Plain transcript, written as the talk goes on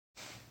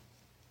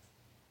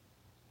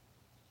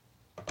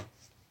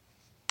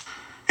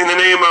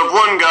name of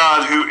one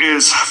God who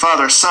is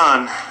Father,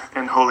 Son,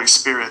 and Holy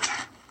Spirit.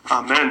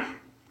 Amen.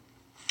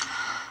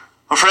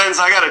 Well, friends,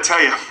 I got to tell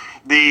you,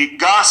 the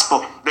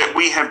gospel that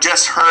we have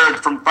just heard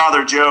from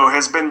Father Joe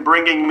has been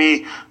bringing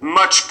me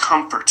much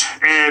comfort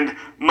and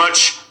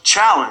much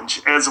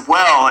challenge as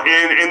well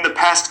in the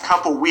past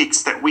couple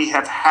weeks that we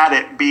have had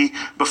it be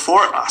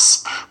before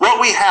us. What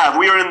we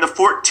are in the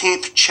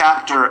 14th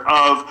chapter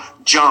of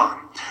John.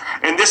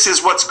 And this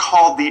is what's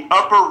called the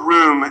Upper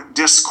Room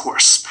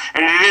Discourse.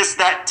 And it is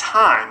that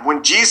time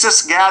when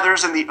Jesus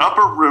gathers in the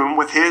upper room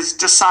with his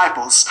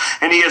disciples,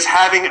 and he is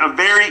having a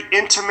very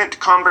intimate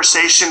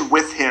conversation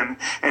with him.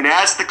 And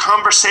as the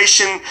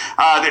conversation,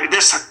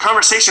 this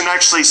conversation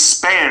actually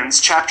spans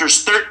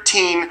chapters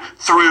 13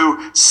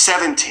 through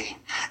 17.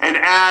 And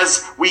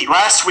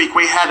last week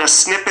we had a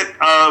snippet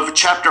of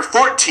chapter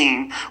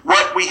 14,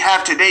 what we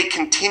have today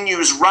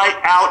continues right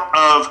out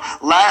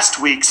of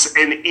last week's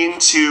and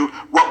into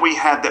what we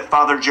had that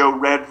Father Joe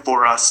read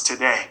for us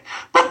today.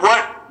 But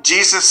what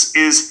Jesus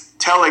is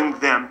telling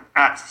them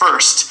at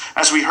first,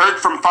 as we heard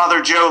from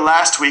Father Joe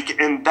last week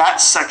in that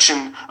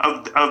section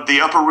of the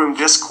Upper Room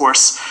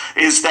Discourse,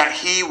 is that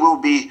he will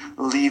be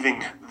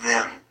leaving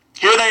them.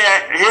 Here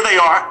they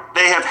are.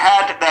 They have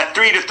had that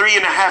 3 to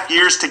 3.5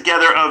 years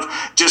together of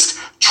just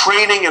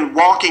training and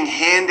walking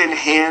hand in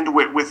hand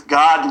with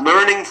God,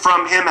 learning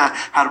from him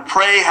how to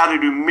pray, how to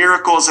do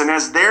miracles. And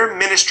as their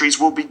ministries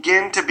will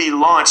begin to be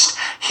launched,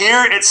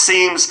 here it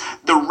seems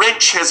the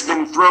wrench has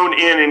been thrown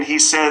in and he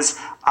says,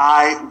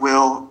 I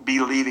will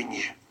be leaving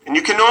you. And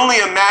you can only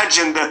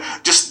imagine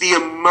the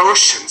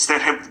emotions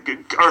that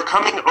are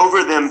coming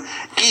over them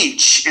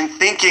each in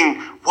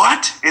thinking,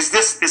 what? Is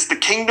the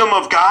kingdom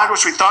of God,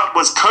 which we thought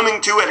was coming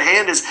to at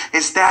hand,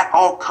 is that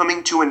all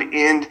coming to an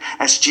end?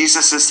 As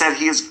Jesus has said,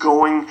 he is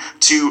going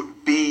to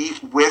be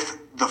with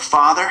the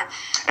Father.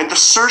 And the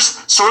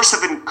source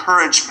of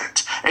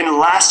encouragement in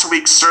last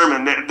week's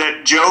sermon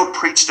that Joe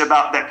preached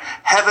about, that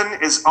heaven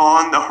is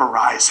on the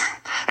horizon,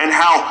 and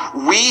how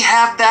we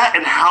have that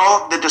and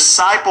how the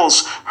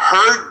disciples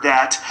heard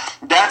that,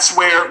 that's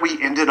where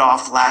we ended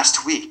off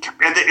last week.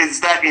 And it's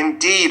that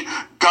indeed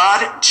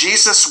God,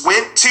 Jesus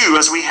went to,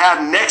 as we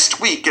have next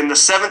week in the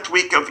 7th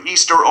week of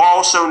Easter,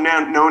 also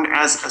known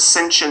as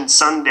Ascension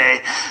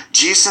Sunday,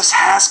 Jesus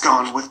has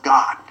gone with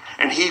God.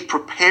 And he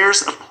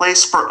prepares a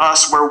place for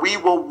us where we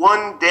will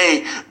one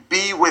day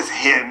be with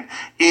him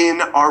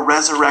in our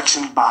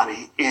resurrection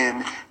body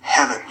in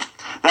heaven.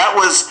 That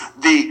was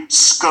the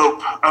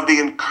scope of the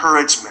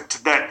encouragement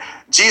that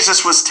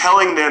Jesus was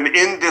telling them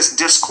in this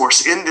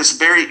discourse, in this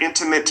very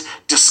intimate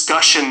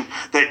discussion,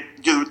 that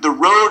the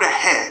road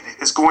ahead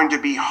is going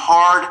to be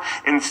hard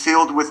and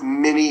filled with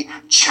many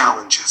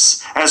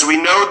challenges. As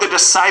we know, the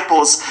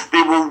disciples,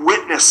 they will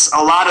witness,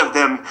 a lot of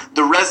them,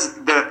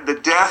 the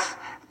death,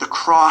 the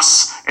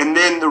cross, and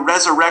then the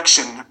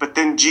resurrection. But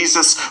then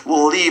Jesus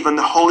will leave and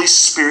the Holy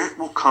Spirit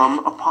will come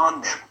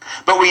upon them.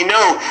 But we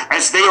know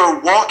as they are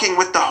walking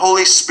with the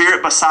Holy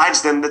Spirit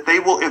besides them that they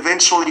will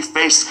eventually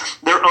face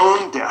their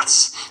own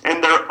deaths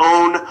and their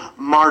own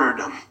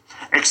martyrdom.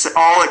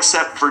 All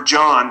except for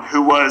John,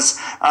 who was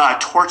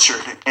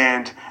tortured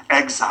and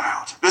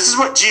exiled. This is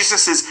what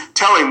Jesus is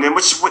telling them,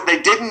 which is what they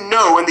didn't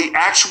know in the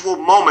actual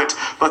moment,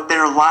 but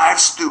their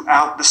lives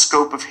throughout the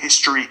scope of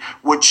history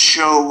would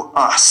show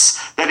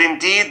us that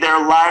indeed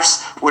their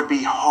lives would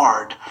be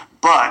hard,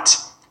 but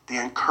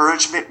the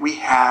encouragement we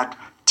had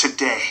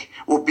today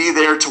will be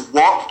there to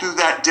walk through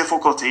that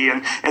difficulty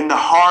and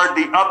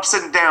the ups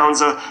and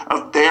downs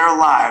of their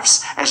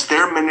lives as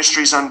their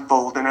ministries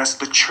unfold and as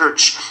the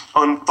church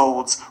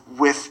unfolds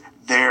with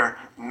their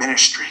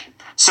ministry.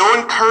 So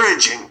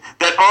encouraging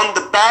that on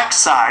the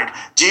backside,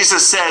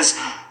 Jesus says,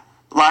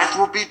 life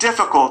will be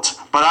difficult,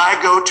 but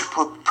I go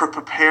to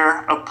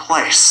prepare a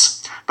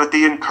place. But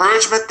the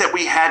encouragement that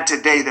we had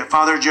today that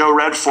Father Joe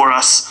read for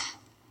us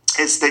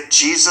is that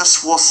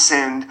Jesus will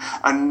send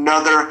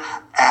another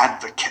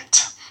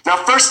advocate. Now,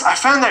 first, I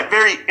found that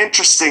very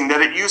interesting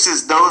that it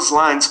uses those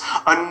lines,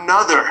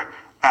 another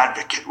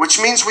advocate, which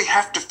means we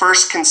have to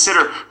first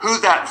consider who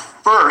that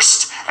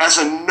first as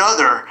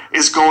another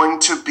is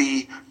going to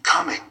be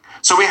coming.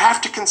 So we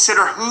have to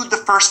consider who the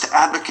first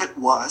advocate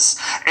was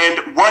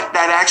and what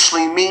that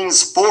actually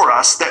means for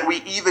us, that we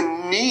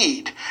even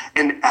need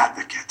an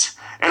advocate.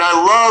 And I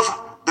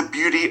love the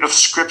beauty of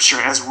Scripture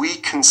as we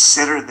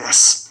consider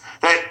this,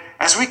 that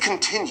as we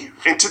continue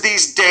into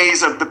these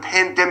days of the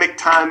pandemic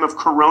time of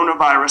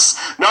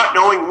coronavirus, not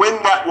knowing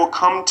when that will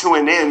come to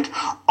an end,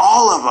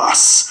 all of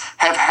us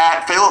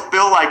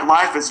feel like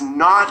life is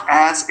not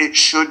as it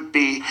should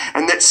be,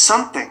 and that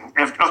something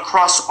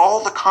across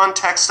all the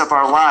context of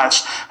our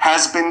lives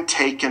has been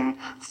taken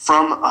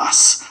from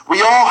us.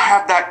 We all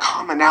have that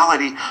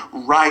commonality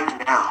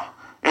right now.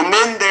 And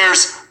then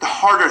there's the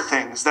harder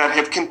things that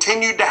have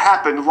continued to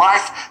happen,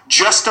 life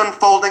just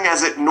unfolding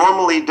as it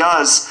normally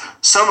does.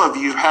 Some of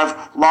you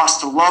have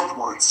lost loved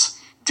ones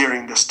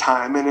during this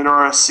time and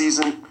are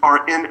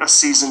in a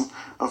season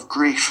of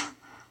grief.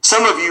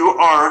 Some of you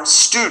are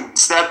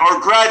students that are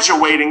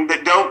graduating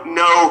that don't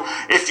know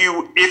if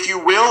you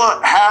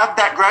will have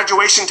that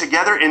graduation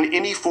together in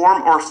any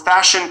form or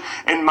fashion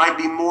and might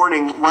be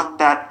mourning what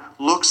that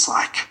looks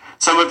like.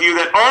 Some of you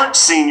that aren't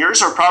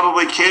seniors are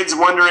probably kids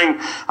wondering,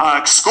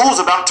 school's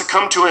about to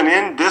come to an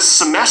end this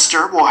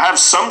semester. We'll have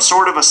some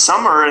sort of a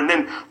summer, and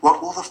then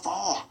what will the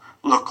fall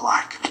look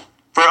like?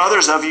 For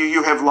others of you,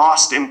 you have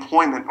lost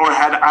employment or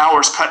had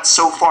hours cut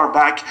so far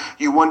back,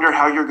 you wonder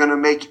how you're going to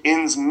make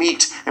ends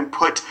meet and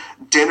put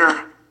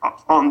dinner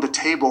on the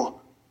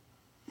table.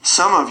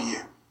 Some of you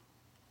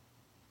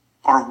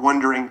are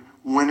wondering,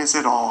 when is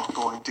it all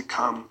going to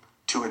come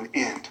to an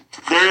end?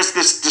 There is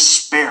this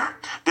despair,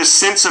 this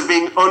sense of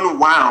being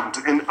unwound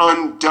and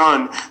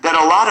undone that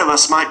a lot of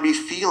us might be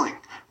feeling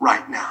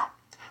right now.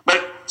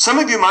 But some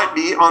of you might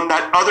be on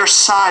that other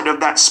side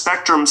of that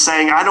spectrum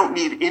saying, I don't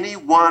need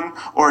anyone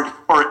or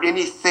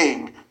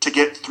anything to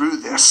get through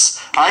this.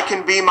 I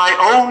can be my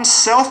own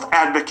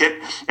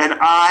self-advocate and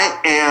I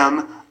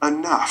am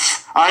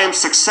enough. I am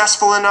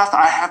successful enough.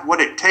 I have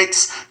what it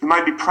takes. You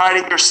might be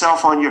priding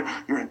yourself on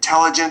your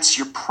intelligence,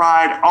 your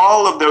pride,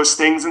 all of those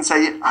things, and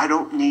say, I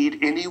don't need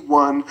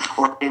anyone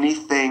or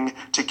anything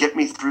to get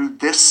me through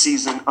this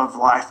season of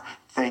life.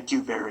 Thank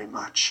you very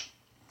much.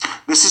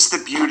 This is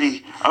the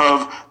beauty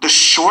of the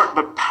short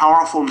but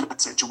powerful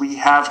message we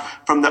have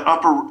from the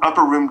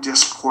upper room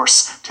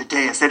discourse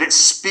today, is that it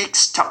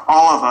speaks to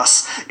all of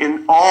us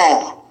in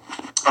all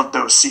of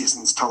those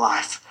seasons to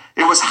life.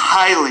 It was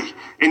highly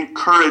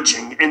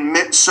encouraging and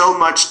meant so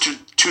much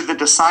to the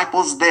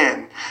disciples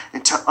then,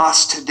 and to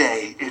us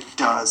today it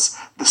does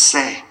the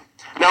same.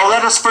 Now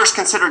let us first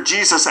consider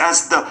Jesus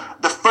as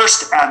the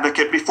first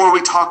advocate before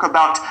we talk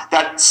about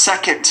that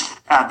second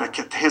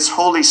advocate, his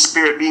Holy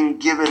Spirit being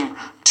given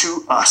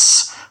to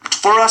us.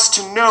 For us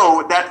to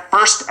know that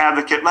first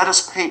advocate, let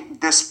us paint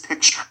this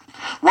picture.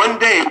 One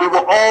day we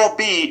will all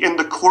be in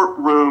the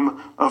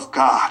courtroom of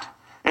God.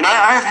 And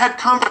I have had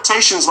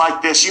conversations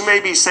like this. You may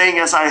be saying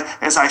as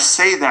I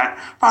say that,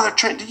 Father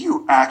Trent, do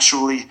you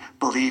actually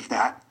believe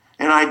that?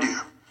 And I do,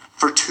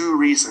 for two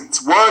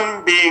reasons.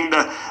 One being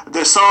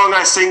the song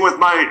I sing with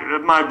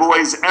my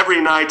boys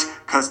every night,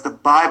 because the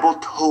Bible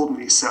told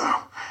me so.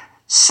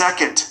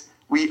 Second,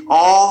 we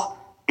all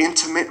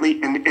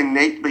intimately and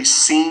innately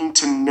seem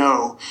to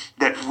know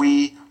that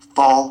we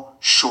fall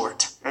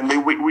short. And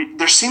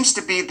there seems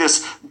to be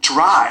this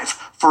drive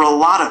for a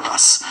lot of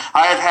us.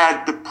 I have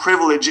had the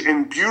privilege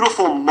and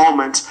beautiful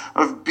moment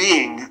of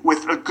being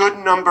with a good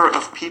number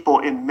of people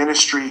in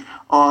ministry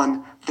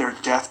on their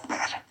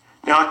deathbed.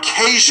 Now,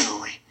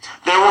 occasionally,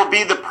 there will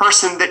be the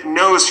person that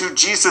knows who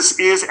Jesus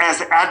is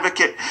as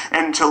advocate,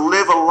 and to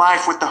live a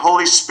life with the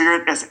Holy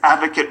Spirit as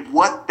advocate,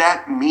 what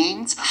that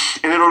means.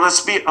 And it'll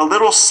just be a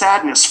little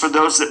sadness for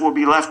those that will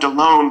be left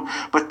alone,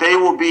 but they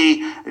will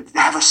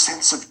have a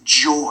sense of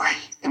joy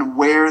in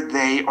where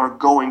they are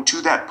going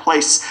to that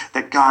place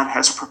that God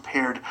has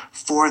prepared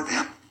for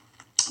them.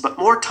 But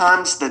more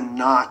times than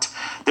not,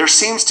 there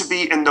seems to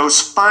be in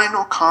those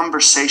final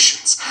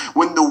conversations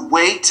when the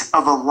weight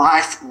of a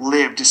life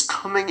lived is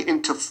coming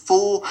into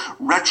full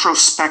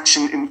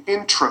retrospection and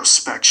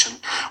introspection,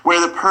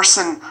 where the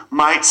person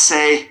might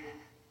say,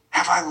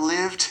 have I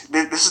lived?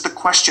 This is the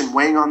question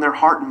weighing on their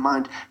heart and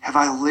mind. Have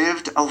I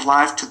lived a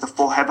life to the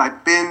full? Have I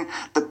been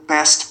the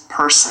best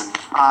person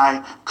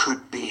I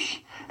could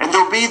be? And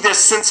there'll be this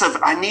sense of,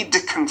 I need to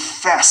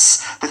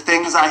confess the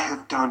things I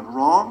have done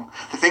wrong,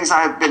 the things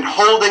I have been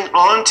holding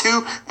on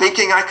to,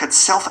 thinking I could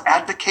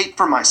self-advocate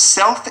for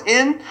myself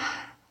in.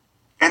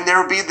 And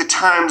there'll be the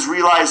times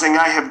realizing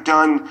I have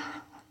done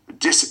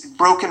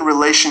broken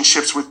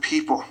relationships with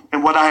people,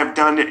 and what I have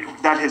done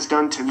that has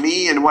done to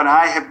me, and what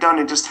I have done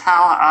and just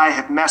how I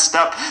have messed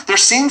up. There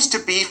seems to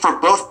be, for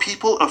both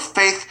people of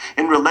faith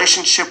in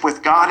relationship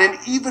with God, and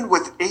even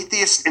with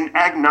atheists and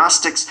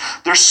agnostics,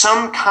 there's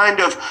some kind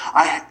of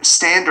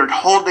standard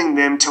holding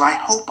them to, I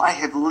hope I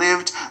have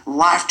lived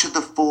life to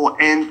the full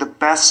and the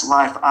best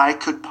life I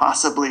could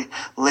possibly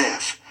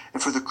live.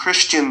 And for the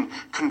Christian,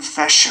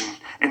 confession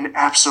and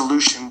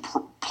absolution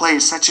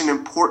plays such an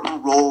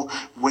important role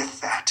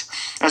with that.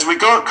 As we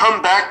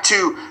come back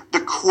to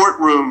the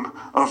courtroom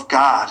of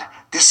God,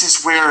 this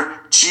is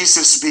where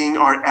Jesus being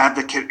our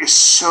advocate is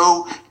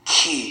so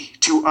key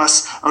to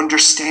us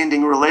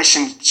understanding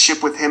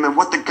relationship with him. And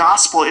what the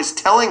gospel is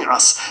telling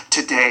us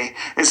today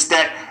is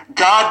that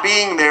God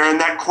being there in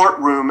that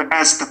courtroom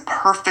as the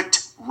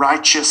perfect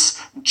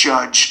righteous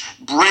judge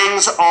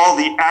brings all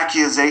the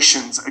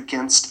accusations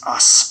against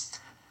us,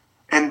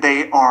 and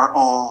they are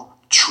all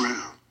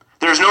true.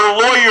 There's no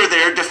lawyer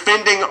there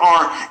defending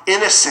our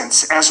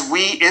innocence, as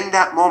we in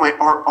that moment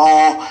are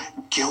all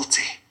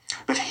guilty.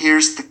 But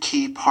here's the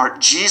key part.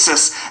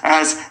 Jesus,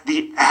 as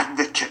the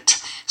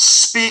advocate,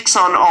 speaks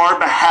on our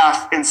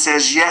behalf and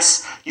says,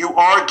 yes, you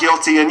are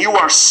guilty and you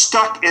are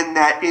stuck in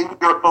that in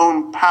your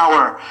own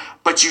power,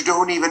 but you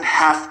don't even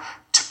have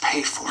to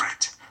pay for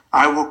it.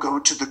 I will go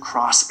to the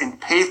cross and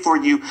pay for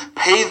you,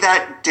 pay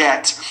that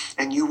debt,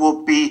 and you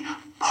will be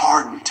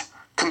pardoned,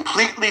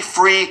 completely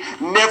free,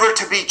 never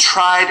to be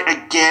tried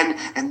again,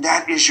 and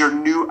that is your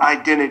new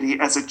identity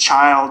as a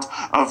child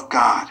of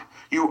God.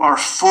 You are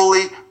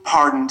fully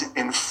pardoned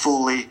and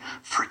fully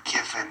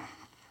forgiven.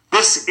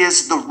 This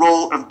is the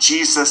role of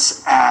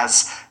Jesus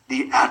as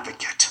the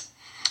advocate.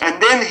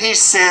 And then he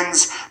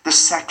sends the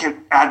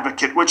second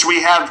advocate, which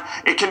we have,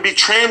 it can be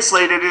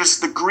translated as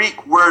the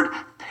Greek word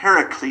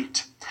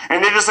paraclete.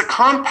 And it is a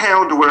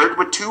compound word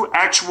with two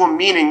actual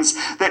meanings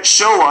that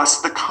show us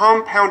the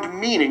compound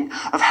meaning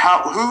of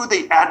who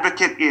the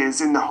advocate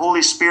is in the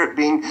Holy Spirit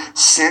being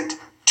sent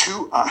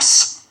to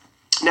us.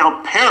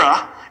 Now,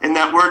 para, in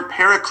that word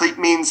paraclete,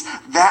 means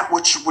that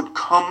which would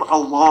come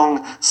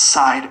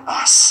alongside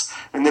us.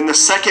 And then the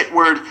second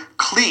word,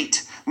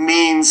 cleat,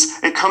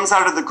 means, it comes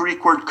out of the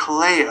Greek word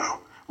kaleo,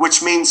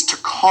 which means to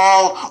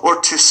call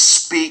or to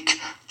speak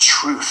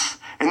truth.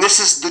 And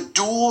this is the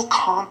dual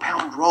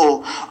compound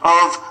role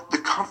of the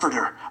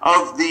comforter,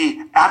 of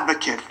the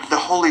advocate, the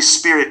Holy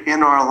Spirit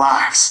in our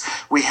lives.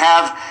 We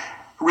have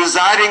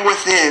residing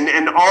within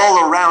and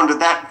all around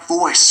that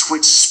voice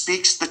which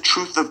speaks the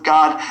truth of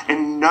God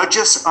and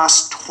nudges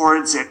us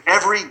towards it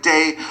every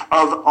day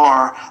of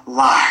our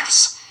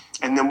lives.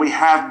 And then we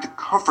have the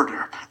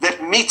comforter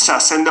that meets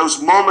us in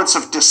those moments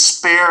of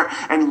despair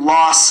and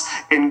loss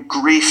and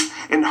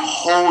grief and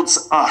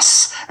holds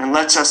us and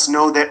lets us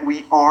know that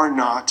we are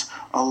not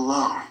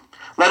alone.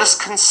 Let us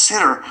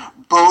consider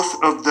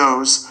both of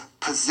those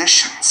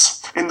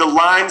positions. In the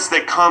lines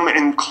that come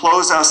and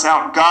close us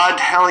out,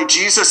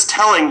 Jesus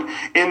telling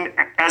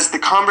as the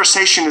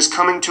conversation is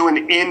coming to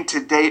an end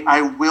today,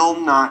 I will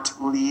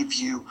not leave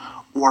you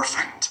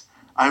orphaned.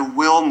 I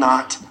will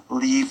not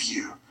leave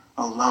you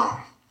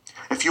alone.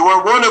 If you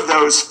are one of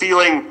those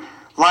feeling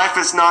life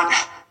is not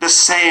the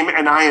same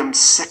and I am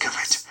sick of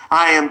it,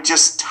 I am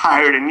just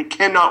tired and you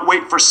cannot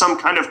wait for some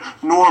kind of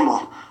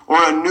normal or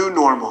a new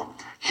normal,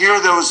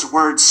 hear those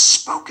words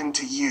spoken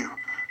to you.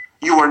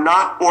 You are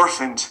not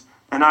orphaned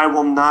and I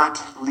will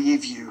not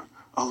leave you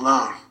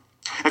alone.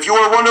 If you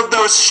are one of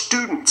those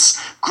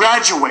students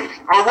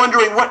graduating or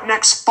wondering what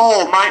next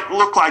fall might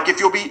look like, if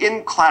you'll be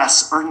in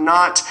class or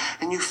not,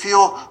 and you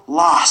feel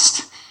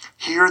lost,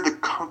 hear the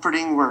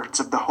comforting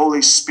words of the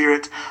Holy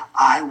Spirit,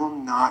 I will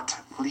not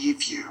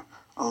leave you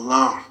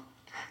alone.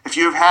 If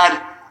you have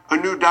had a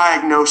new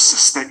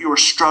diagnosis that you are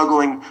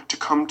struggling to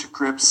come to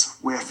grips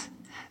with,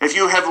 if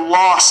you have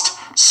lost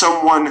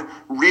someone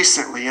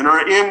recently and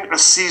are in a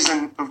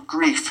season of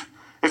grief,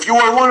 if you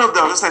are one of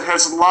those that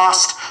has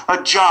lost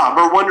a job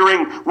or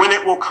wondering when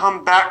it will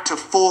come back to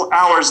full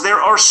hours, there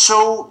are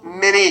so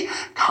many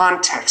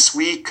contexts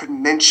we could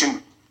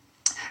mention.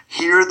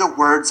 Hear the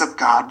words of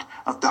God,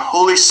 of the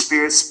Holy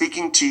Spirit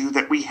speaking to you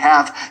that we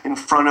have in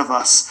front of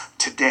us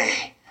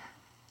today.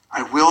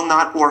 I will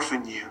not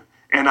orphan you,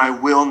 and I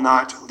will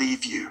not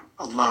leave you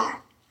alone.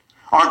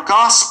 Our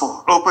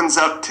gospel opens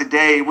up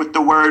today with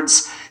the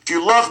words, if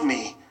you love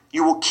me,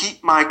 you will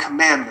keep my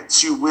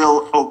commandments, you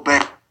will obey.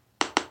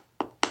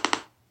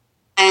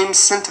 Same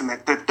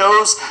sentiment that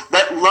those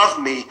that love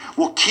me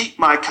will keep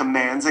my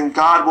commands, and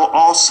God will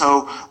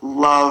also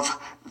love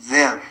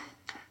them.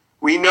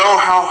 We know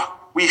how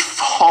we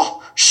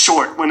fall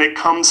short when it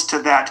comes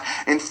to that.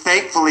 And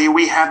thankfully,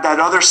 we have that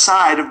other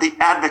side of the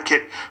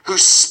advocate who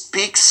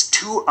speaks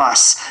to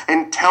us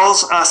and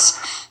tells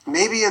us,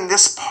 maybe in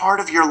this part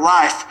of your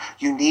life,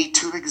 you need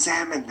to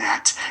examine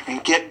that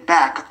and get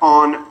back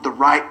on the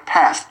right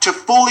path to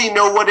fully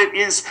know what it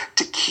is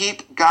to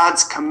keep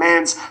God's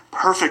commands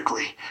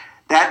perfectly.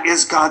 That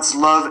is God's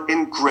love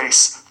and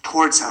grace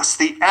towards us,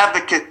 the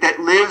advocate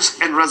that lives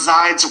and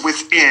resides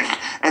within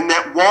and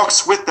that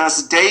walks with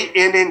us day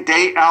in and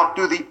day out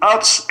through the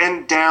ups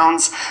and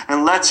downs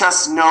and lets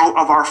us know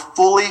of our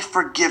fully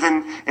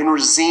forgiven and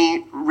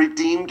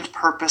redeemed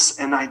purpose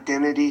and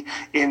identity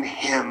in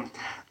Him.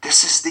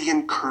 This is the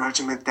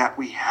encouragement that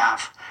we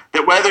have,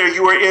 that whether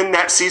you are in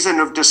that season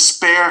of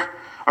despair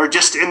or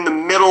just in the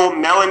middle,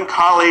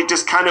 melancholy,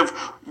 just kind of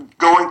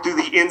going through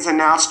the ins and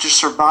outs to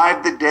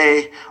survive the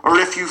day, or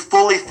if you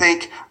fully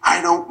think,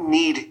 I don't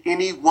need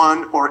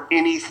anyone or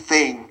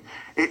anything,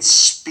 it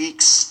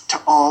speaks to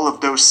all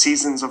of those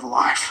seasons of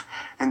life.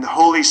 And the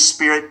Holy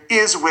Spirit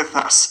is with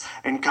us.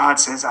 And God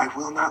says, I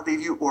will not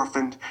leave you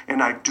orphaned,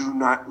 and I do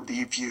not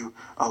leave you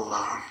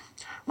alone.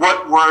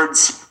 What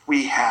words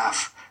we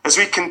have as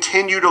we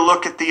continue to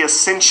look at the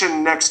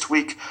ascension next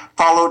week,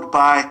 followed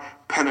by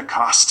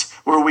Pentecost,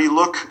 where we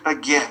look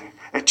again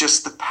at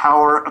just the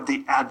power of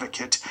the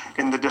advocate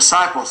in the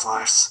disciples'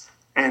 lives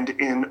and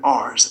in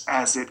ours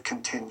as it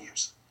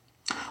continues.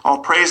 All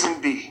praise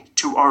and be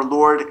to our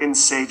Lord and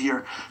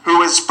Savior,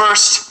 who is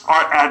first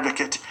our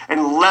advocate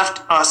and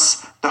left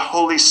us the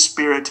Holy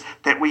Spirit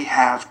that we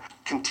have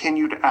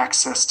continued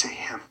access to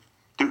Him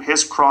through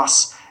His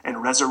cross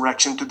and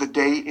resurrection to the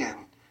day in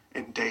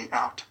and day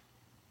out.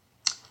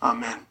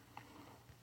 Amen.